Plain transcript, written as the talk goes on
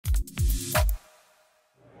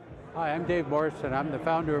Hi, I'm Dave Morrison. I'm the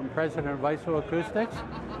founder and president of IsoAcoustics.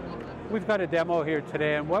 We've got a demo here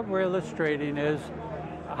today, and what we're illustrating is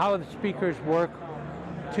how the speakers work,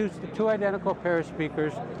 two identical pair of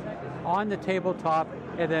speakers on the tabletop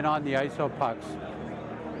and then on the isopucks.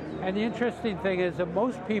 And the interesting thing is that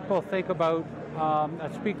most people think about a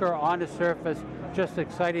speaker on a surface just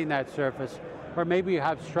exciting that surface, or maybe you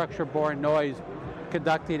have structure-borne noise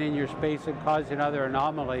conducting in your space and causing other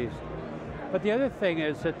anomalies. But the other thing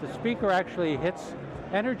is that the speaker actually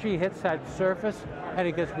energy hits that surface and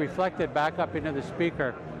it gets reflected back up into the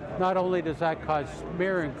speaker. Not only does that cause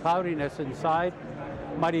smear and cloudiness inside,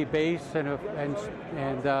 muddy bass and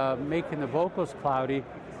making the vocals cloudy,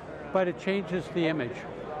 but it changes the image.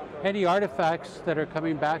 Any artifacts that are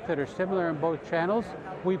coming back that are similar in both channels,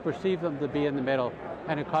 we perceive them to be in the middle,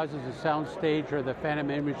 and it causes the sound stage or the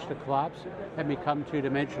phantom image to collapse and become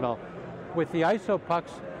two-dimensional. With the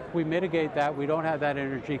isopucks, we mitigate that. We don't have that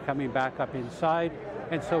energy coming back up inside,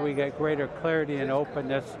 and so we get greater clarity and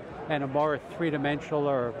openness and a more three-dimensional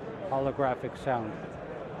or holographic sound.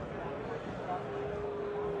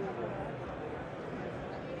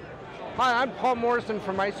 Hi, I'm Paul Morrison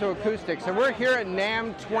from IsoAcoustics, and we're here at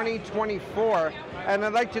NAMM 2024, and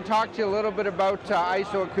I'd like to talk to you a little bit about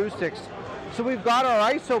IsoAcoustics. So we've got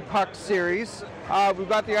our isopuck series. We've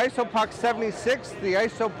got the isopuck 76, the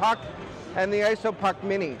isopuck, and the isopuck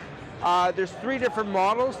mini. There's 3 different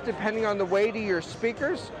models depending on the weight of your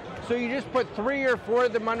speakers. So you just put 3 or 4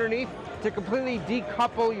 of them underneath to completely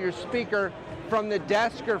decouple your speaker from the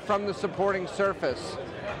desk or from the supporting surface.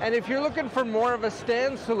 And if you're looking for more of a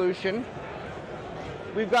stand solution,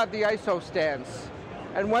 we've got the ISO stands.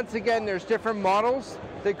 And once again, there's different models.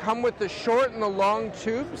 They come with the short and the long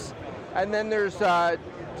tubes. And then there's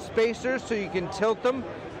spacers so you can tilt them,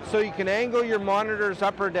 so you can angle your monitors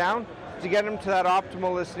up or down to get them to that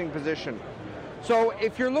optimal listening position. So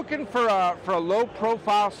if you're looking for a low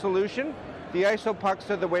profile solution, the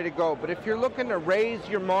isopucks are the way to go. But if you're looking to raise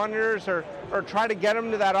your monitors or try to get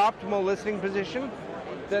them to that optimal listening position,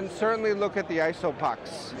 then certainly look at the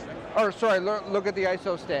isopucks. Look at the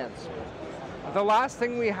ISO stands. The last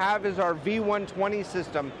thing we have is our V120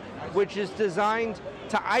 system, which is designed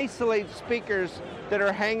to isolate speakers that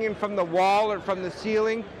are hanging from the wall or from the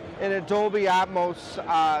ceiling in a Dolby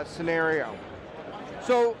Atmos scenario.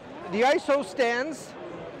 So the ISO stands,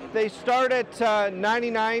 they start at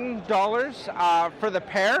 $99 for the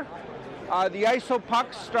pair. The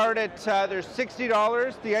isopucks start at, there's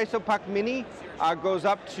 $60. The isopuck mini goes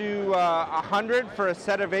up to $100 for a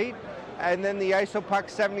set of 8. And then the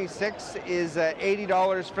isopuck 76 is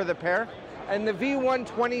 $80 for the pair. And the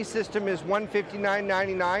V120 system is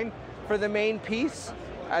 $159.99 for the main piece.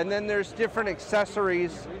 And then there's different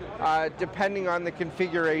accessories depending on the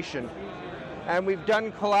configuration. And we've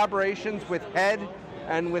done collaborations with Head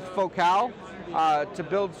and with Focal to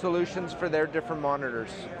build solutions for their different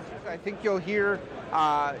monitors. I think you'll hear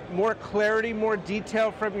more clarity, more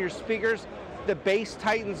detail from your speakers. The bass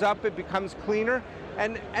tightens up, it becomes cleaner.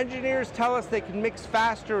 And engineers tell us they can mix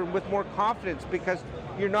faster and with more confidence because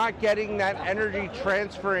you're not getting that energy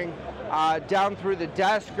transferring down through the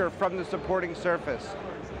desk or from the supporting surface.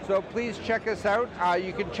 So please check us out.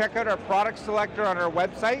 You can check out our product selector on our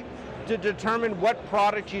website to determine what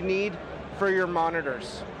product you need for your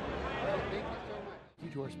monitors. Thank you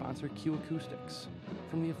to our sponsor, ecoustics.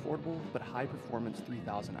 From the affordable but high-performance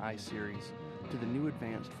 3000i series to the new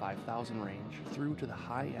advanced 5000 range through to the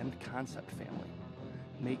high-end concept family.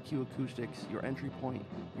 Make ecoustics your entry point,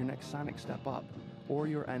 your next sonic step up, or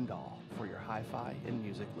your end-all for your hi-fi and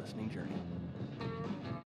music listening journey.